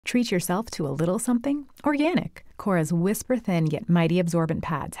Treat yourself to a little something organic. Cora's whisper-thin yet mighty absorbent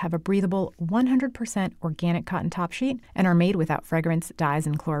pads have a breathable 100% organic cotton top sheet and are made without fragrance, dyes,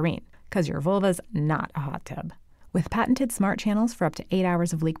 and chlorine, because your vulva's not a hot tub. With patented smart channels for up to 8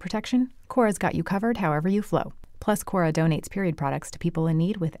 hours of leak protection, Cora's got you covered however you flow. Plus, Cora donates period products to people in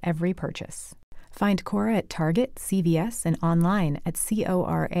need with every purchase. Find Cora at Target, CVS, and online at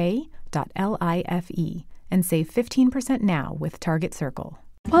cora.life and save 15% now with Target Circle.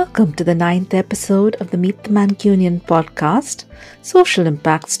 Welcome to the 9th episode of the Meet the Mancunian podcast, Social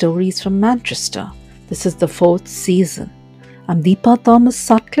Impact Stories from Manchester. This is the 4th season. I'm Deepa Thomas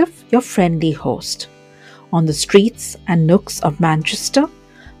Sutcliffe, your friendly host. On the streets and nooks of Manchester,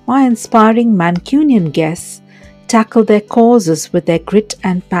 my inspiring Mancunian guests tackle their causes with their grit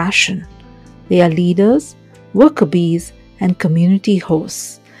and passion. They are leaders, worker bees, and community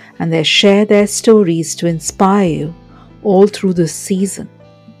hosts, and they share their stories to inspire you all through this season.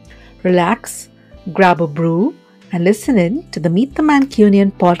 Relax, grab a brew, and listen in to the Meet the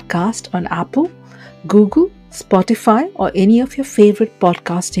Mancunian podcast on Apple, Google, Spotify, or any of your favorite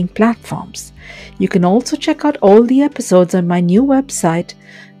podcasting platforms. You can also check out all the episodes on my new website,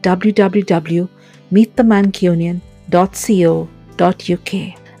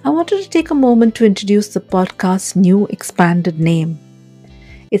 www.meetthemancunian.co.uk. I wanted to take a moment to introduce the podcast's new expanded name.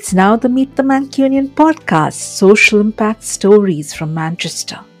 It's now the Meet the Mancunian podcast, Social Impact Stories from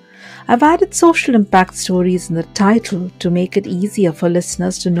Manchester. I've added social impact stories in the title to make it easier for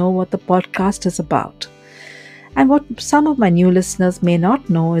listeners to know what the podcast is about. And what some of my new listeners may not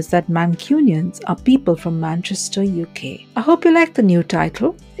know is that Mancunians are people from Manchester, UK. I hope you like the new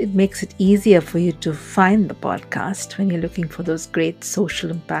title. It makes it easier for you to find the podcast when you're looking for those great social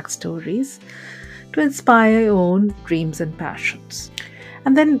impact stories to inspire your own dreams and passions.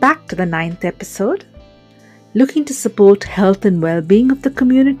 And then back to the 9th episode. Looking to support health and well-being of the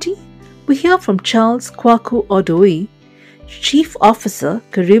community? We hear from Charles Kwaku-Odoi, Chief Officer,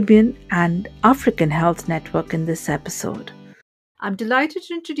 Caribbean and African Health Network in this episode. I'm delighted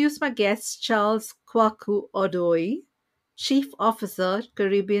to introduce my guest, Charles Kwaku-Odoi, Chief Officer,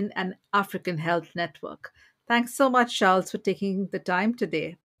 Caribbean and African Health Network. Thanks so much, Charles, for taking the time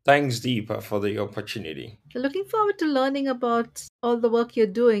today. Thanks, Deepa, for the opportunity. Looking forward to learning about all the work you're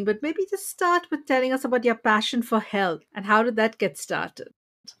doing, but maybe just start with telling us about your passion for health and how did that get started?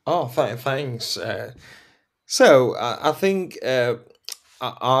 Oh, thanks. I think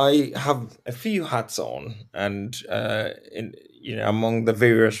I have a few hats on, and among the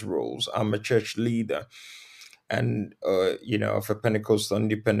various roles, I'm a church leader, and of a Pentecostal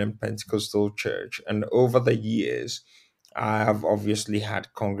independent Pentecostal church. And over the years, I have obviously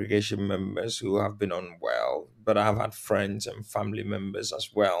had congregation members who have been unwell, but I've had friends and family members as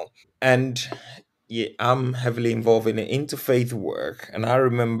well. And yeah, I'm heavily involved in the interfaith work. And I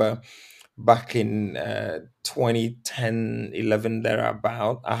remember back in 2010, 11,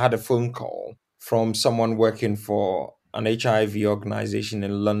 thereabout, I had a phone call from someone working for an HIV organization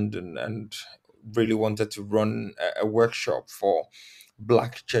in London and really wanted to run a workshop for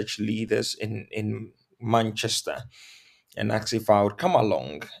Black church leaders in Manchester and asked if I would come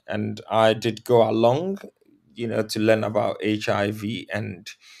along. And I did go along, to learn about HIV and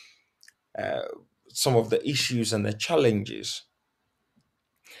uh, some of the issues and the challenges.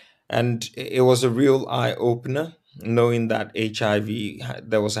 And it was a real eye opener knowing that HIV,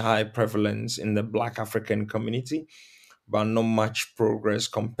 there was a high prevalence in the Black African community, but not much progress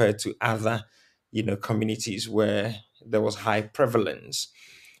compared to other, communities where there was high prevalence.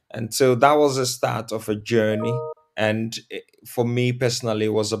 And so that was the start of a journey. And for me personally, it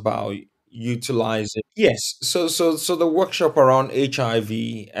was about utilizing. Yes. So the workshop around HIV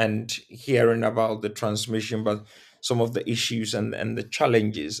and hearing about the transmission, but some of the issues and the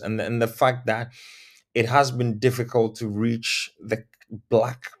challenges and the fact that it has been difficult to reach the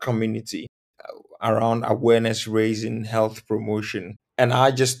Black community around awareness raising, health promotion. And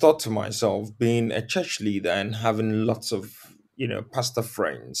I just thought to myself, being a church leader and having lots of, pastor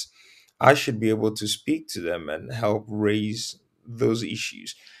friends, I should be able to speak to them and help raise those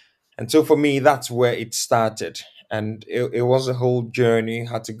issues. And so for me, that's where it started. And it was a whole journey.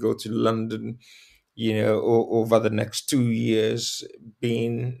 Had to go to London, over the next 2 years,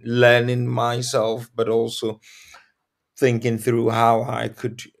 being learning myself, but also thinking through how I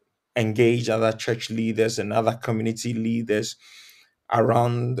could engage other church leaders and other community leaders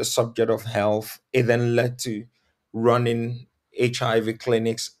around the subject of health. It then led to running HIV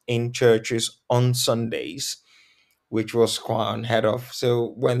clinics in churches on Sundays, which was quite unheard of.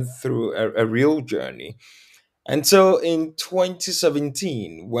 So went through a real journey. And so in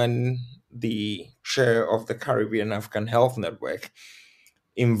 2017, when the chair of the Caribbean African Health Network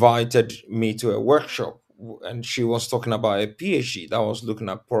invited me to a workshop, and she was talking about a PhD that was looking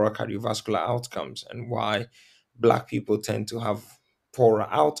at poorer cardiovascular outcomes and why Black people tend to have poorer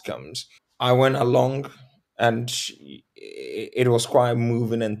outcomes. I went along, and it was quite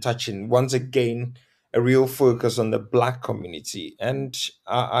moving and touching. Once again, a real focus on the Black community. And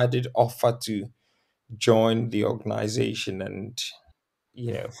I did offer to join the organization. And,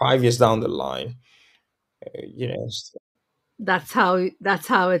 5 years down the line, That's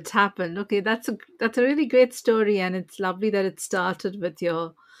how it happened. Okay, that's a really great story, and it's lovely that it started with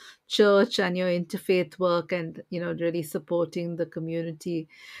your church and your interfaith work, and really supporting the community.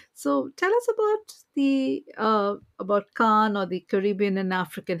 So tell us about the about Khan, or the Caribbean and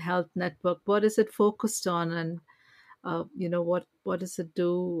African Health Network. What is it focused on, and what does it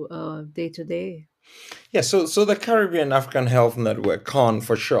do day to day? Yeah, so the Caribbean African Health Network, CAN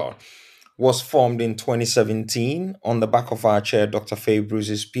for sure, was formed in 2017 on the back of our chair, Dr. Faye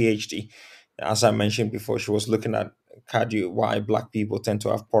Bruce's PhD. As I mentioned before, she was looking at why Black people tend to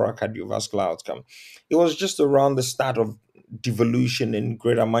have poorer cardiovascular outcome. It was just around the start of devolution in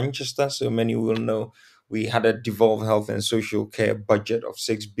Greater Manchester. So many will know we had a devolved health and social care budget of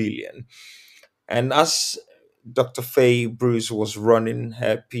 6 billion. And as Dr. Faye Bruce was running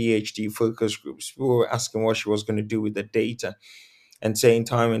her PhD focus groups, we were asking what she was going to do with the data, and saying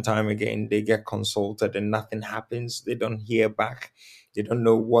time and time again, they get consulted and nothing happens. They don't hear back. They don't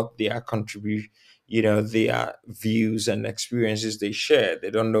know what their contribute, their views and experiences they share. They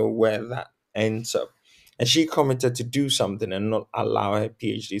don't know where that ends up. And she committed to do something and not allow her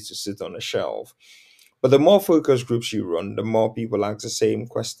PhD to sit on a shelf. But the more focus groups you run, the more people ask the same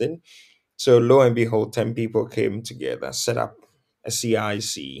question. So lo and behold, 10 people came together, set up a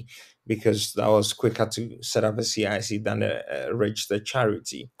CIC, because that was quicker to set up a CIC than a registered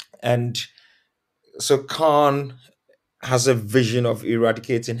charity. And so Khan has a vision of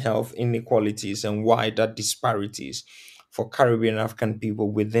eradicating health inequalities and wider disparities for Caribbean African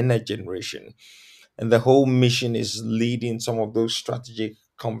people within a generation. And the whole mission is leading some of those strategic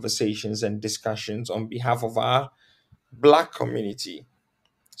conversations and discussions on behalf of our Black community,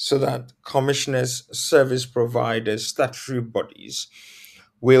 so that commissioners, service providers, statutory bodies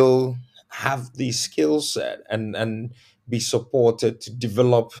will have the skill set and be supported to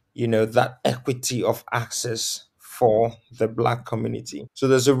develop, that equity of access for the Black community. So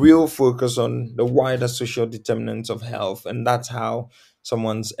there's a real focus on the wider social determinants of health, and that's how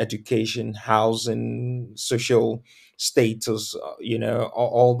someone's education, housing, social status,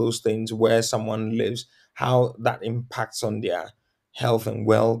 all those things, where someone lives, how that impacts on their health and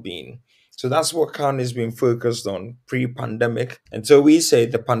well-being. So that's what Khan has been focused on pre-pandemic. And so we say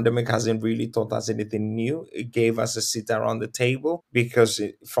the pandemic hasn't really taught us anything new. It gave us a seat around the table, because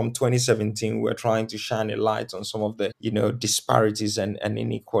from 2017, we're trying to shine a light on some of the, disparities and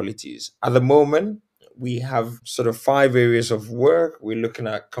inequalities. At the moment, we have sort of 5 areas of work. We're looking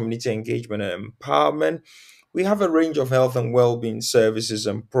at community engagement and empowerment. We have a range of health and well-being services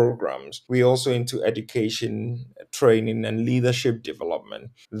and programs. We also into education, training, and leadership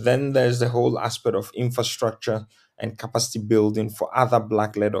development. Then there's the whole aspect of infrastructure and capacity building for other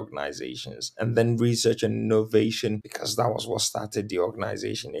Black-led organizations, and then research and innovation, because that was what started the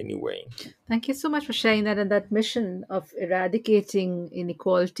organization anyway. Thank you so much for sharing that, and that mission of eradicating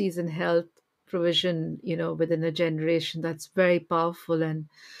inequalities in health provision, within a generation. That's very powerful, and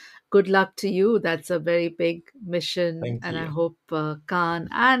good luck to you. That's a very big mission, Thank and I you. hope Khan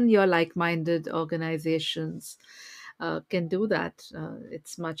and your like-minded organizations can do that.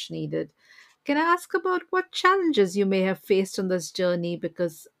 It's much needed. Can I ask about what challenges you may have faced on this journey?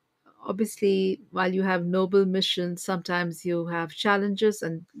 Because obviously, while you have noble missions, sometimes you have challenges,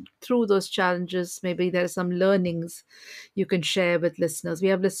 and through those challenges, maybe there are some learnings you can share with listeners. We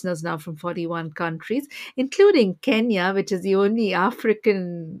have listeners now from 41 countries, including Kenya, which is the only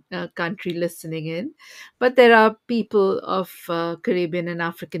African country listening in. But there are people of Caribbean and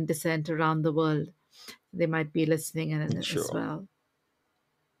African descent around the world. They might be listening in as Sure. well.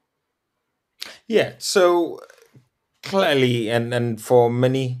 Yeah. So clearly, and for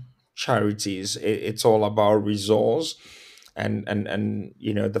many charities, it's all about resource and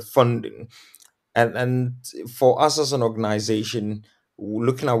the funding. And for us as an organization,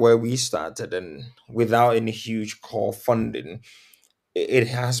 looking at where we started, and without any huge core funding, it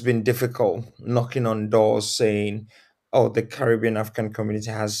has been difficult knocking on doors saying, oh, the Caribbean African community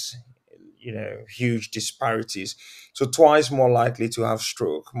has, huge disparities. So twice more likely to have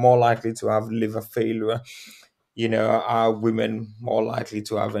stroke, more likely to have liver failure, are women more likely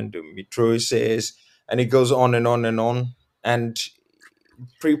to have endometriosis, and it goes on and on and on. And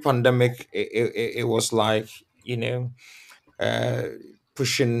pre-pandemic, it was like, uh,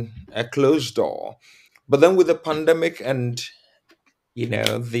 pushing a closed door. But then with the pandemic and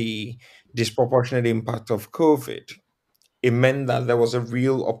the disproportionate impact of COVID, it meant that there was a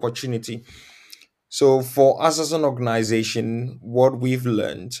real opportunity. So for us as an organization, what we've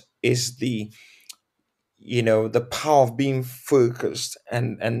learned is the power of being focused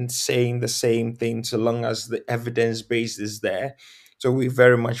and saying the same thing so long as the evidence base is there. So we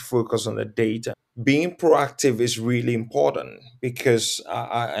very much focus on the data. Being proactive is really important because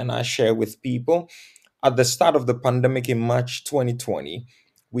I share with people at the start of the pandemic in March 2020,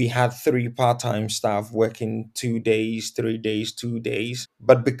 we had three part-time staff working 2 days, 3 days, 2 days.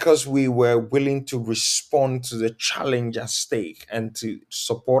 But because we were willing to respond to the challenge at stake and to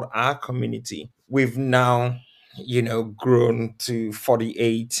support our community, we've now, grown to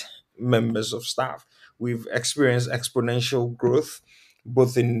 48 members of staff. We've experienced exponential growth,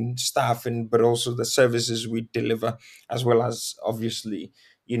 both in staffing, but also the services we deliver, as well as obviously,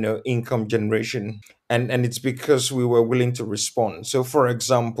 income generation. And it's because we were willing to respond. So, for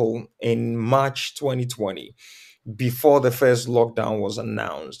example, in March 2020, before the first lockdown was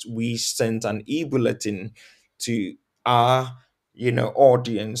announced, we sent an e-bulletin to our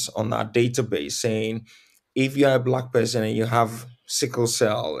audience on our database saying, if you're a black person and you have sickle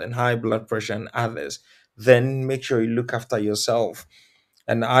cell and high blood pressure and others, then make sure you look after yourself.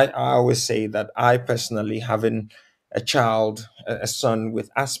 And I always say that I personally, having a son with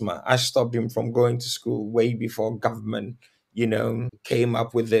asthma, I stopped him from going to school way before government, came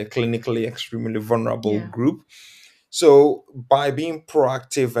up with the clinically extremely vulnerable Yeah. group. So by being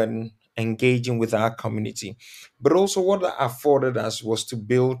proactive and engaging with our community, but also what that afforded us was to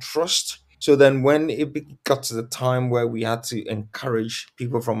build trust. So then when got to the time where we had to encourage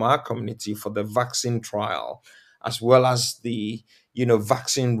people from our community for the vaccine trial, as well as the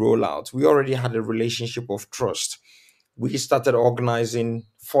vaccine rollout, we already had a relationship of trust. We started organizing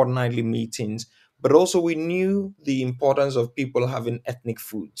fortnightly meetings, but also we knew the importance of people having ethnic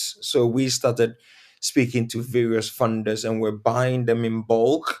foods. So we started speaking to various funders and we're buying them in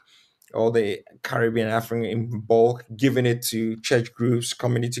bulk, all the Caribbean African in bulk, giving it to church groups,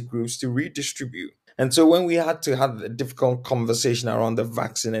 community groups to redistribute. And so when we had to have a difficult conversation around the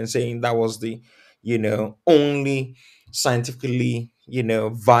vaccine and saying that was the, only scientifically,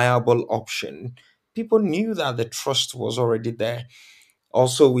 viable option, people knew that the trust was already there.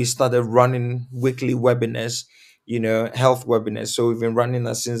 Also, we started running weekly webinars, health webinars. So we've been running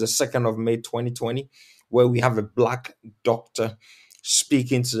that since the 2nd of May 2020, where we have a black doctor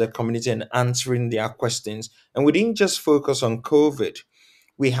speaking to the community and answering their questions. And we didn't just focus on COVID.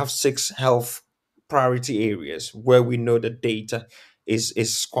 We have six health priority areas where we know the data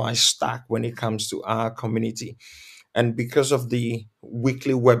is quite stacked when it comes to our community. And because of the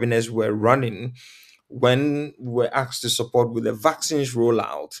weekly webinars we're running, when we were asked to support with the vaccines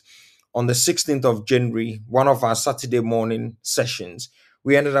rollout on the 16th of January, one of our Saturday morning sessions,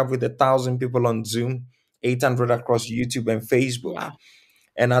 we ended up with 1,000 people on Zoom, 800 across YouTube and Facebook. Yeah.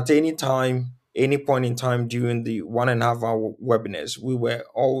 And at any time, any point in time during the 1.5 hour webinars,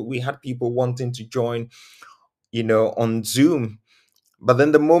 we had people wanting to join, on Zoom. But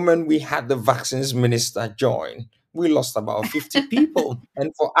then the moment we had the vaccines minister join, we lost about 50 people.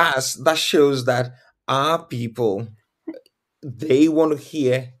 And for us, that shows that our people, they want to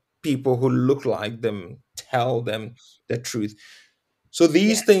hear people who look like them tell them the truth. So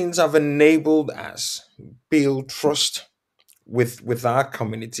these Yes. things have enabled us build trust with our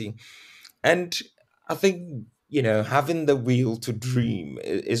community. And I think, having the will to dream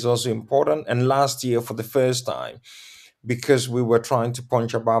is also important. And last year, for the first time, because we were trying to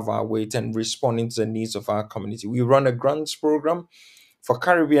punch above our weight and responding to the needs of our community, we run a grants program for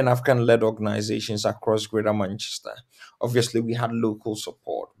Caribbean African led organizations across Greater Manchester. Obviously, we had local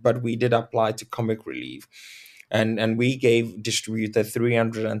support, but we did apply to Comic Relief. And we gave distributed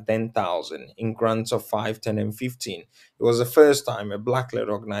 310,000 in grants of 5, 10, and 15. It was the first time a black led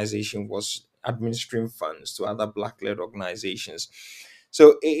organization was administering funds to other black led organizations.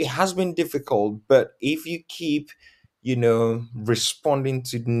 So it has been difficult, but if you keep responding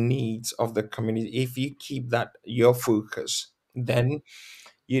to the needs of the community, if you keep that your focus, then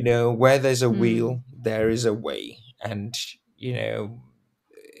where there's a Hmm. will there is a way. And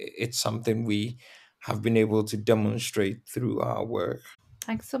it's something we have been able to demonstrate through our work.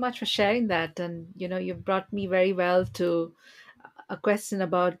 Thanks so much for sharing that. And, you've brought me very well to a question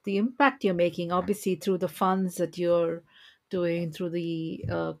about the impact you're making, obviously, through the funds that you're doing through the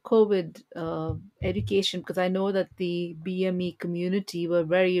COVID education, because I know that the BME community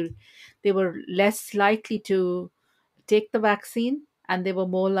they were less likely to take the vaccine, and they were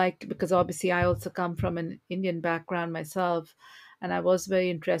more like, because obviously I also come from an Indian background myself, And I was very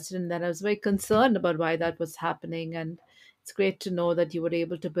interested in that. I was very concerned about why that was happening. And it's great to know that you were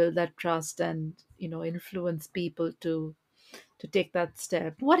able to build that trust and, influence people to take that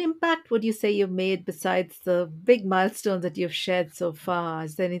step. What impact would you say you've made besides the big milestones that you've shared so far?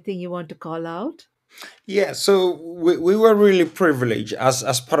 Is there anything you want to call out? Yeah, so we were really privileged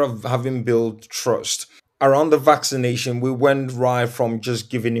as part of having built trust. Around the vaccination, we went right from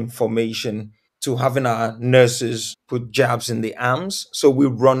just giving information to having our nurses put jabs in the arms. So we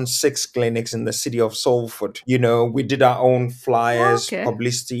run 6 clinics in the city of Salford. We did our own flyers, Okay.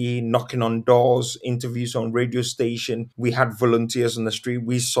 publicity, knocking on doors, interviews on radio station. We had volunteers on the street.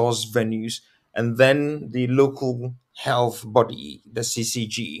 We sourced venues. And then the local health body, the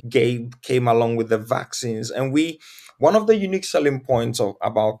CCG, came along with the vaccines. And one of the unique selling points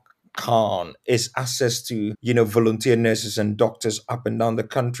about Khan is access to, volunteer nurses and doctors up and down the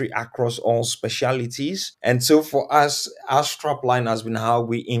country across all specialities. And so for us, our strap line has been how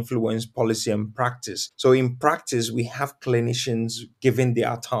we influence policy and practice. So in practice, we have clinicians giving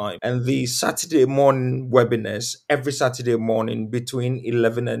their time. And the Saturday morning webinars, every Saturday morning between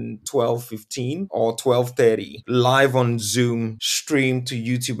 11 and 12:15 or 12:30, live on Zoom, stream to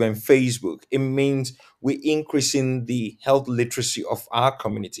YouTube and Facebook. It means we're increasing the health literacy of our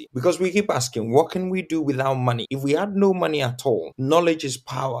community because we keep asking, what can we do without money? If we had no money at all, knowledge is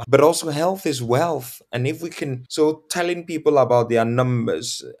power, but also health is wealth. And if we can, so telling people about their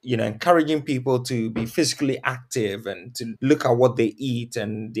numbers, encouraging people to be physically active and to look at what they eat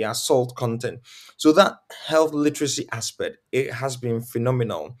and their salt content. So that health literacy aspect, it has been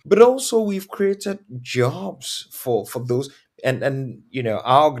phenomenal. But also we've created jobs for those, and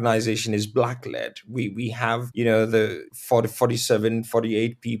our organization is black led. We have the 40, 47,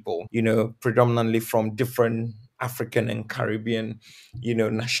 48 people, predominantly from different African and Caribbean,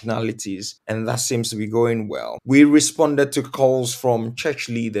 nationalities, and that seems to be going well. We responded to calls from church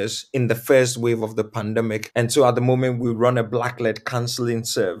leaders in the first wave of the pandemic, and so at the moment we run a black-led counseling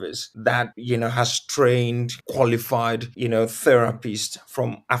service that has trained, qualified, therapists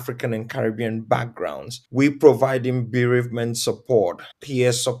from African and Caribbean backgrounds. We providing bereavement support,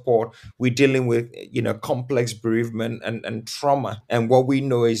 peer support. We're dealing with complex bereavement and trauma, and what we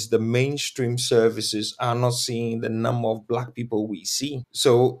know is the mainstream services are not seeing the number of black people we see.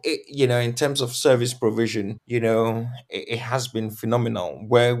 So in terms of service provision, it has been phenomenal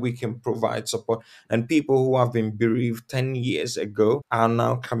where we can provide support, and people who have been bereaved 10 years ago are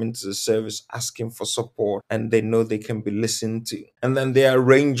now coming to the service asking for support, and they know they can be listened to. And then there are a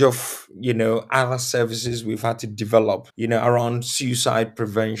range of other services we've had to develop around suicide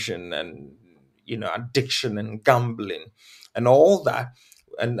prevention and addiction and gambling and all that.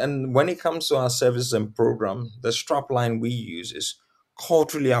 And when it comes to our services and program, the strapline we use is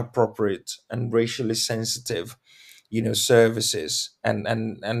culturally appropriate and racially sensitive, services.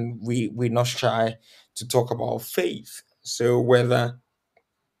 And we're not shy to talk about faith. So whether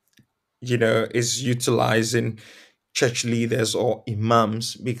is utilizing church leaders or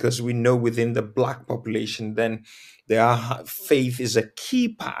imams, because we know within the black population then faith is a key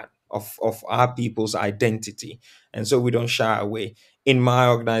part of our people's identity, and so we don't shy away. In my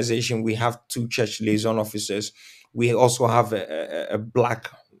organization we have 2 church liaison officers. We also have a black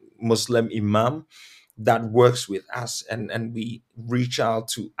Muslim imam that works with us, and we reach out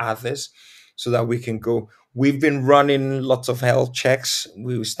to others so that we can go. We've been running lots of health checks.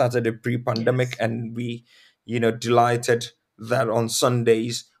 We started a pre-pandemic, Yes. and we, delighted that on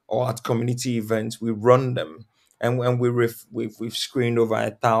Sundays or at community events we run them, and we've screened over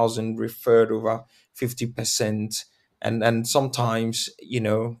 1,000, referred over 50%, and sometimes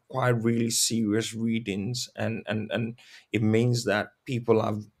quite really serious readings, and it means that people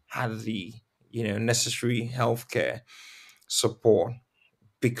have had the necessary healthcare support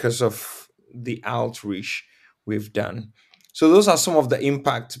because of the outreach we've done. So those are some of the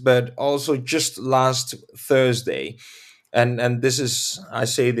impact, but also just last Thursday, and this is, I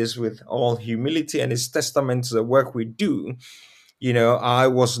say this with all humility, and it's testament to the work we do. I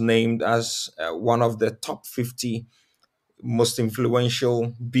was named as one of the top 50 most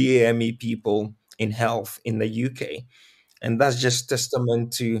influential BAME people in health in the UK, and that's just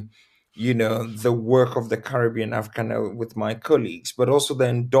testament to the work of the Caribbean African with my colleagues, but also the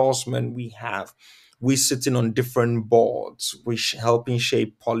endorsement we have. We sitting on different boards, helping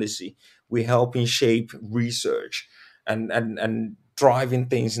shape policy, we helping shape research, and driving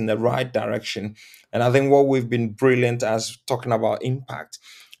things in the right direction. And I think what we've been brilliant as talking about impact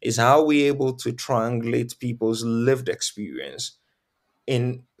is how we able to triangulate people's lived experience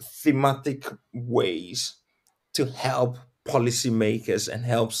in thematic ways to help policymakers and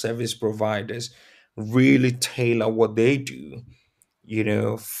help service providers really tailor what they do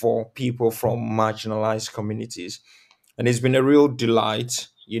for people from marginalized communities. And it's been a real delight,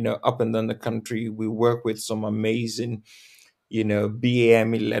 up and down the country. We work with some amazing,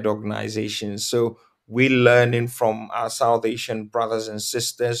 BAME led organizations. So we're learning from our South Asian brothers and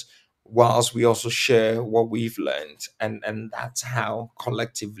sisters, whilst we also share what we've learned. And that's how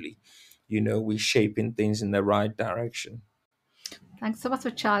collectively, we're shaping things in the right direction. Thanks so much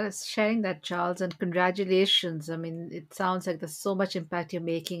for sharing that, Charles, and congratulations. I mean, it sounds like there's so much impact you're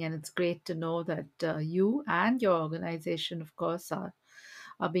making, and it's great to know that you and your organization, of course, are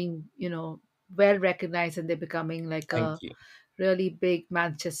being, well recognized, and they're becoming like Thank a you. really big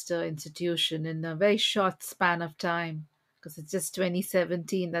Manchester institution in a very short span of time. Because it's just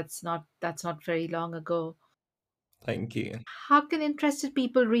 2017. That's not very long ago. Thank you. How can interested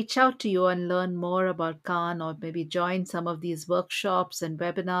people reach out to you and learn more about Khan, or maybe join some of these workshops and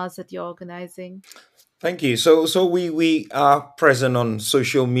webinars that you're organizing? Thank you. So we are present on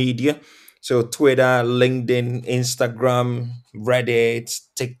social media. So Twitter, LinkedIn, Instagram, Reddit,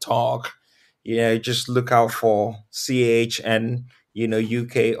 TikTok. Just look out for CHN,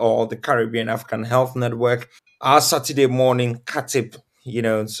 UK or the Caribbean African Health Network. Our Saturday morning Katip,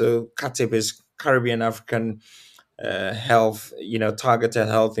 so Katip is Caribbean African health, targeted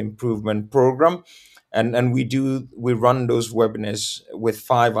health improvement program. And we run those webinars with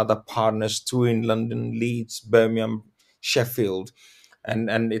five other partners, two in London, Leeds, Birmingham, Sheffield.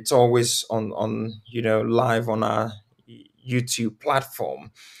 And it's always on live on our YouTube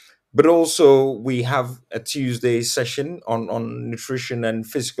platform. But also we have a Tuesday session on nutrition and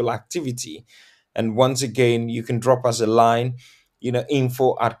physical activity. And once again, you can drop us a line,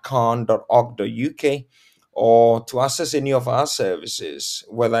 info@con.org.uk, or to access any of our services,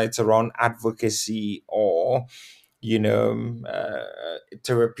 whether it's around advocacy or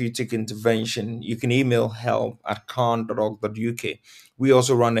therapeutic intervention. You can email help@con.org.uk. We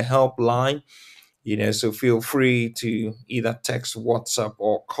also run a helpline, so feel free to either text, WhatsApp,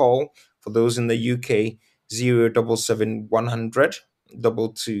 or call. For those in the UK, 077 100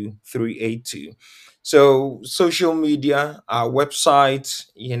 22382. So social media, our website,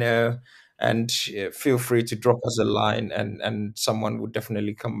 and feel free to drop us a line, and someone would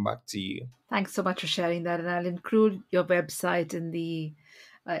definitely come back to you. Thanks so much for sharing that. And I'll include your website in the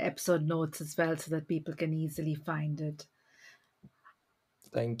episode notes as well so that people can easily find it.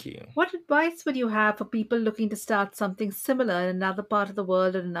 Thank you. What advice would you have for people looking to start something similar in another part of the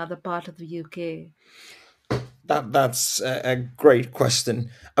world or another part of the UK? That's a great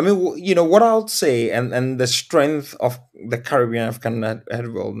question. I mean, what I would say, and the strength of the Caribbean African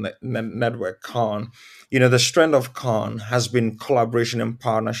Network, Khan, the strength of Khan has been collaboration and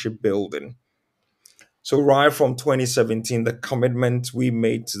partnership building. So right from 2017, the commitment we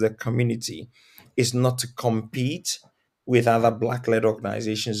made to the community is not to compete with other Black-led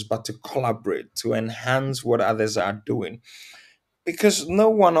organizations, but to collaborate, to enhance what others are doing. Because no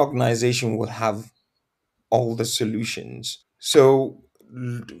one organization will have all the solutions. So,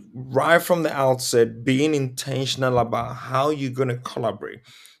 right from the outset, being intentional about how you're going to collaborate.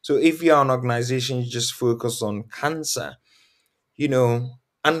 So, if you're an organization just focused on cancer, you know,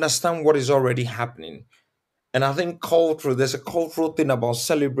 understand what is already happening. And I think there's a cultural thing about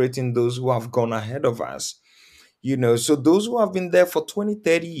celebrating those who have gone ahead of us. So those who have been there for 20,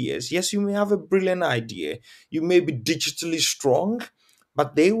 30 years, yes, you may have a brilliant idea. You may be digitally strong,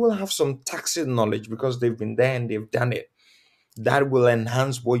 but they will have some tacit knowledge because they've been there and they've done it. That will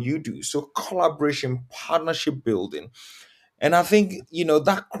enhance what you do. So collaboration, partnership building. And I think,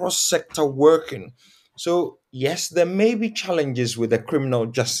 that cross sector working. So, yes, there may be challenges with the criminal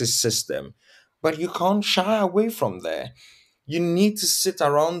justice system, but you can't shy away from there. You need to sit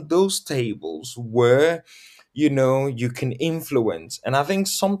around those tables where, you can influence. And I think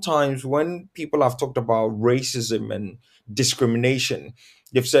sometimes when people have talked about racism and discrimination,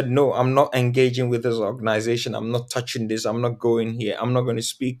 they've said, no, I'm not engaging with this organization. I'm not touching this. I'm not going here. I'm not going to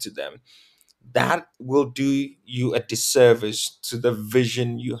speak to them. That will do you a disservice to the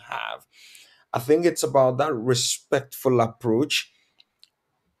vision you have. I think it's about that respectful approach,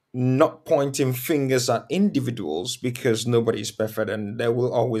 not pointing fingers at individuals, because nobody is perfect and there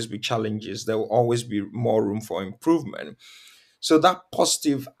will always be challenges. There will always be more room for improvement. So, that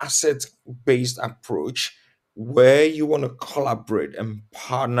positive asset based approach where you want to collaborate and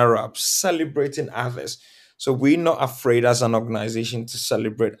partner up, celebrating others. So, we're not afraid as an organization to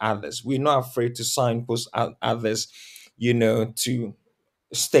celebrate others. We're not afraid to signpost others, to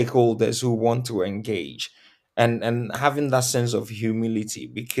stakeholders who want to engage, and having that sense of humility,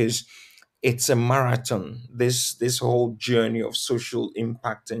 because it's a marathon. This whole journey of social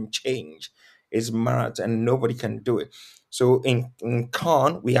impact and change is marathon, and nobody can do it. So in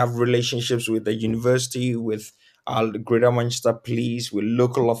Caen, we have relationships with the university, with our Greater Manchester Police, with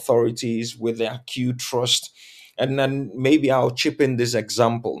local authorities, with the Acute Trust. And then maybe I'll chip in this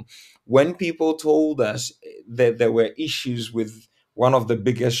example. When people told us that there were issues with one of the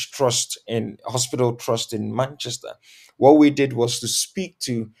biggest trust in hospital trust in Manchester, what we did was to speak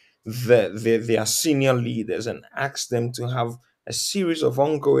to their senior leaders and ask them to have a series of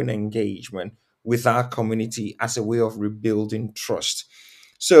ongoing engagement with our community as a way of rebuilding trust.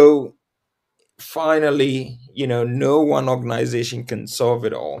 So finally, no one organization can solve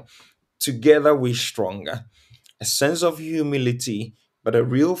it all. Together we're stronger. A sense of humility, but a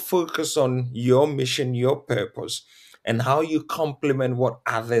real focus on your mission, your purpose, and how you complement what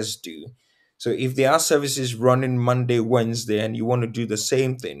others do. So if there are services running Monday, Wednesday, and you want to do the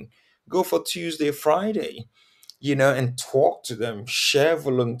same thing, go for Tuesday, Friday, and talk to them, share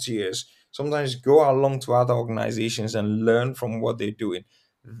volunteers. Sometimes go along to other organizations and learn from what they're doing.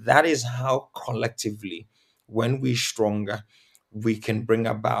 That is how collectively, when we're stronger, we can bring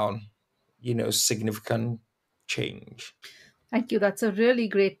about, significant change. Thank you. That's a really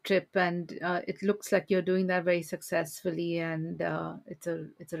great trip, and it looks like you're doing that very successfully. And it's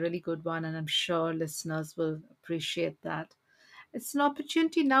a really good one, and I'm sure listeners will appreciate that. It's an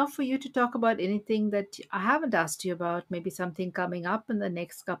opportunity now for you to talk about anything that I haven't asked you about. Maybe something coming up in the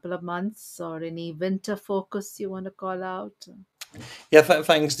next couple of months, or any winter focus you want to call out. Yeah,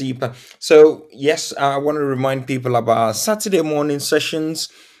 thanks, Deepa. So, yes, I want to remind people about Saturday morning sessions.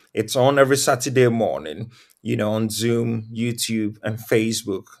 It's on every Saturday morning, on Zoom, YouTube, and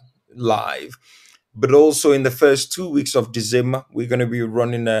Facebook live. But also in the first 2 weeks of December, we're going to be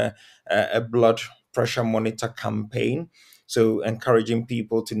running a blood pressure monitor campaign. So, encouraging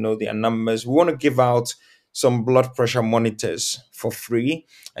people to know their numbers. We want to give out some blood pressure monitors for free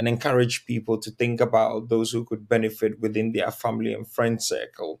and encourage people to think about those who could benefit within their family and friend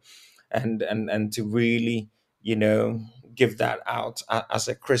circle, and to really, give that out as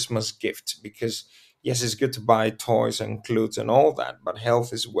a Christmas gift. Because yes, it's good to buy toys and clothes and all that, but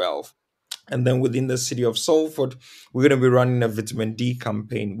health is wealth. And then within the city of Salford, we're going to be running a vitamin D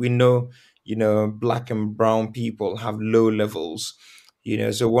campaign. We know, black and brown people have low levels,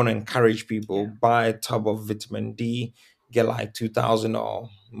 so we want to encourage people, Yeah. buy a tub of vitamin D, get like 2,000 or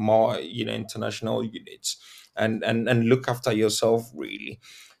more, international units, and look after yourself, really.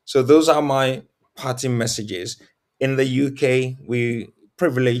 So those are my parting messages. In the UK, we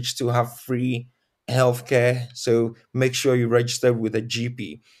privileged to have free healthcare. So make sure you register with a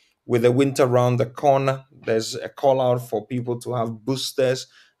GP. With the winter around the corner, there's a call out for people to have boosters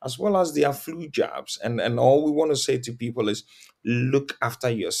as well as their flu jabs. And all we want to say to people is look after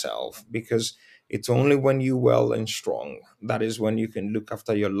yourself, because it's only when you're well and strong that is when you can look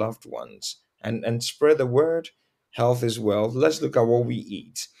after your loved ones and spread the word. Health is wealth. Let's look at what we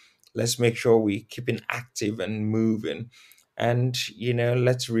eat. Let's make sure we keeping active and moving. And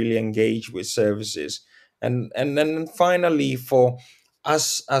let's really engage with services. And then finally, for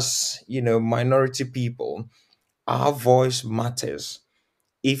us as minority people, our voice matters.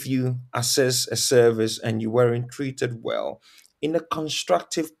 If you assess a service and you weren't treated well, in a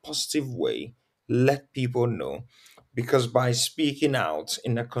constructive positive way, let people know, because by speaking out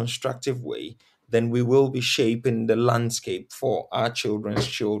in a constructive way, then we will be shaping the landscape for our children's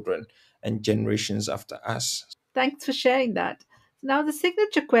children and generations after us. Thanks for sharing that. Now, the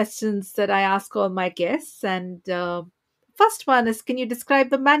signature questions that I ask all my guests, and first one is, can you describe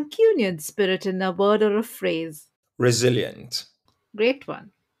the Mancunian spirit in a word or a phrase? Resilient. Great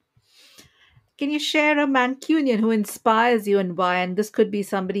one. Can you share a Mancunian who inspires you and why? And this could be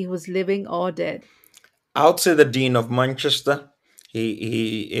somebody who's living or dead. I would say the Dean of Manchester.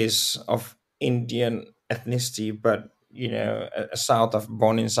 He is of Indian ethnicity, but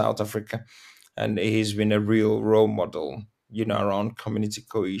born in South Africa, and he's been a real role model, around community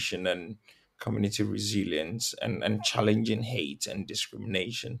cohesion and community resilience, and challenging hate and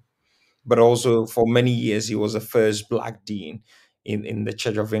discrimination. But also, for many years, he was the first black dean in the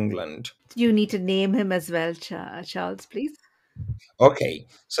Church of England. You need to name him as well, Charles, please. Okay,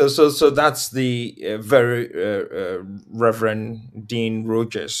 so that's the very Reverend Dean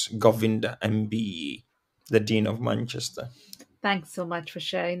Rogers Govinda MBE, the Dean of Manchester. Thanks so much for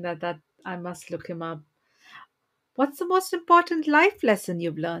sharing that. That I must look him up. What's the most important life lesson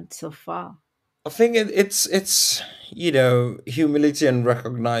you've learned so far? I think it's humility and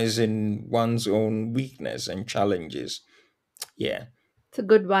recognizing one's own weakness and challenges. Yeah. It's a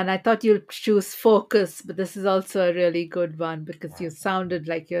good one. I thought you'd choose focus, but this is also a really good one because you sounded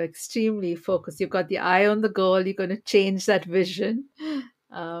like you're extremely focused. You've got the eye on the goal. You're going to change that vision.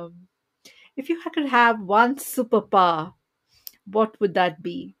 Um, if you could have one superpower, what would that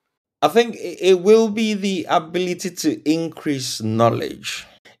be? I think it will be the ability to increase knowledge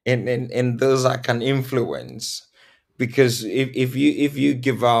in those I can influence. Because if you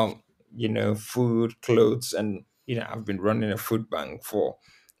give out, food, clothes, and I've been running a food bank for,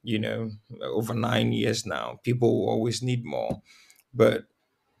 over 9 years now. People will always need more, but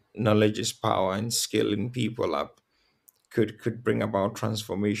knowledge is power, and skilling people up could bring about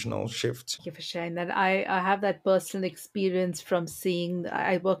transformational shift. Thank you for sharing that. I have that personal experience from seeing.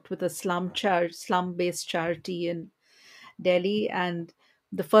 I worked with a slum-based charity in Delhi, and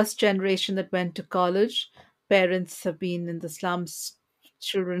the first generation that went to college, parents have been in the slums,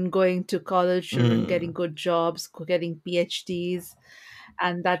 children going to college, children getting Mm, good jobs, getting PhDs,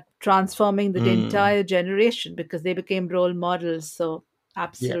 and that transforming the mm, entire generation because they became role models. So, yeah.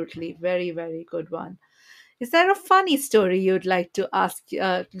 absolutely, very, very good one. Is there a funny story you'd like to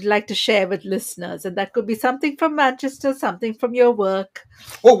like to share with listeners? And that could be something from Manchester, something from your work.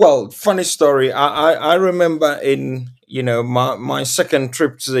 Oh well, funny story. I remember in my second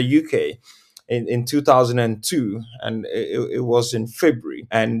trip to the UK in 2002, and it was in February,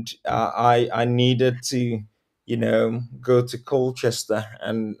 and I needed to go to Colchester,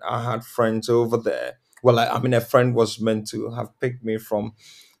 and I had friends over there. Well, I mean, a friend was meant to have picked me from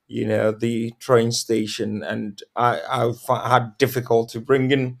the train station, and had difficulty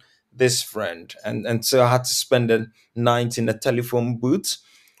bringing this friend, and so I had to spend a night in a telephone booth.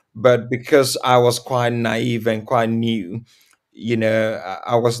 But because I was quite naive and quite new,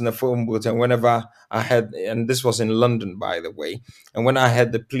 I was in the phone booth, and whenever I had, and this was in London, by the way, and when I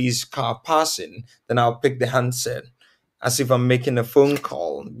had the police car passing, then I'll pick the handset as if I'm making a phone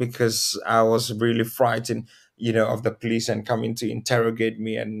call, because I was really frightened, of the police and coming to interrogate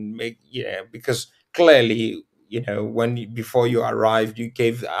me and make, because clearly, before you arrived, you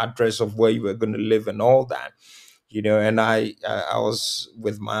gave the address of where you were going to live and all that, and I was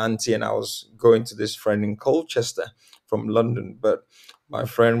with my auntie, and I was going to this friend in Colchester from London, but my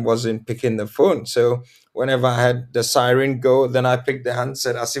friend wasn't picking the phone. So whenever I had the siren go, then I picked the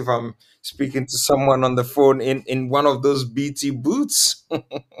handset as if I'm speaking to someone on the phone in one of those BT booths.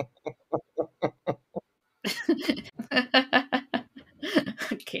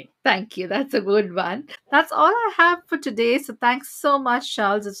 Okay, thank you. That's a good one. That's all I have for today. So thanks so much,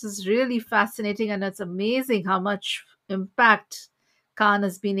 Charles. This is really fascinating, and it's amazing how much impact Khan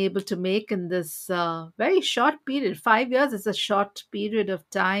has been able to make in this very short period. 5 years is a short period of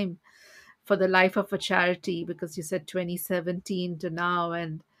time for the life of a charity, because you said 2017 to now,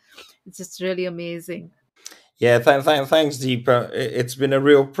 and it's just really amazing. Yeah, thanks, Deepa. It's been a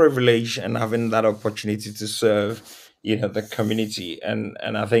real privilege and having that opportunity to serve, the community, and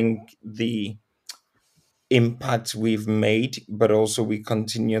I think the impact we've made, but also we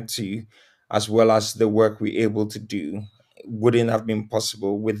continue to, as well as the work we're able to do, wouldn't have been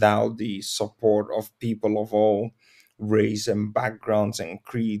possible without the support of people of all race and backgrounds and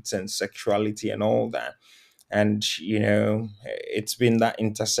creeds and sexuality and all that. And it's been that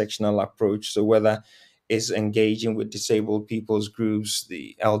intersectional approach. So whether it's engaging with disabled people's groups,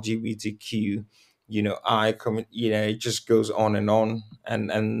 the LGBTQ, it just goes on and on.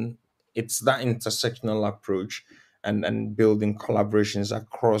 And it's that intersectional approach, and building collaborations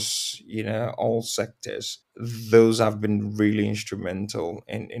across all sectors. Those have been really instrumental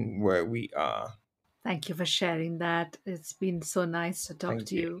in where we are. Thank you for sharing that. It's been so nice to talk Thank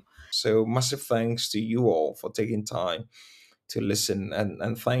to you. you. So massive thanks to you all for taking time to listen,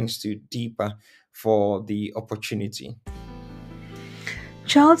 and thanks to Deepa for the opportunity.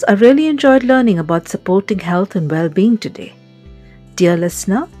 Charles, I really enjoyed learning about supporting health and well being today. Dear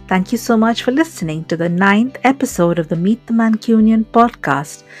listener, thank you so much for listening to the ninth episode of the Meet the Mancunian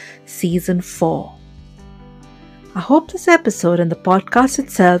podcast, Season 4. I hope this episode and the podcast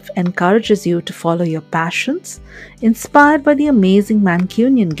itself encourages you to follow your passions, inspired by the amazing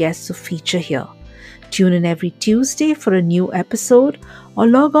Mancunian guests who feature here. Tune in every Tuesday for a new episode, or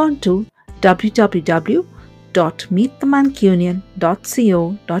log on to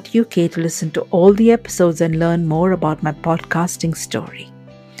www.meetthemancunian.co.uk to listen to all the episodes and learn more about my podcasting story.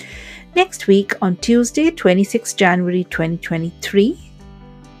 Next week, on Tuesday, 26 January 2023,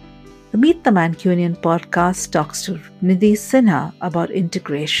 the Meet the Mancunian podcast talks to Nidhi Sinha about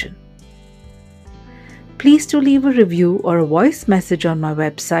integration. Please do leave a review or a voice message on my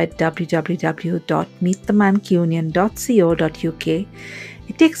website www.meetthemancunian.co.uk.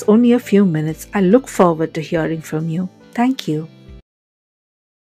 It takes only a few minutes. I look forward to hearing from you. Thank you.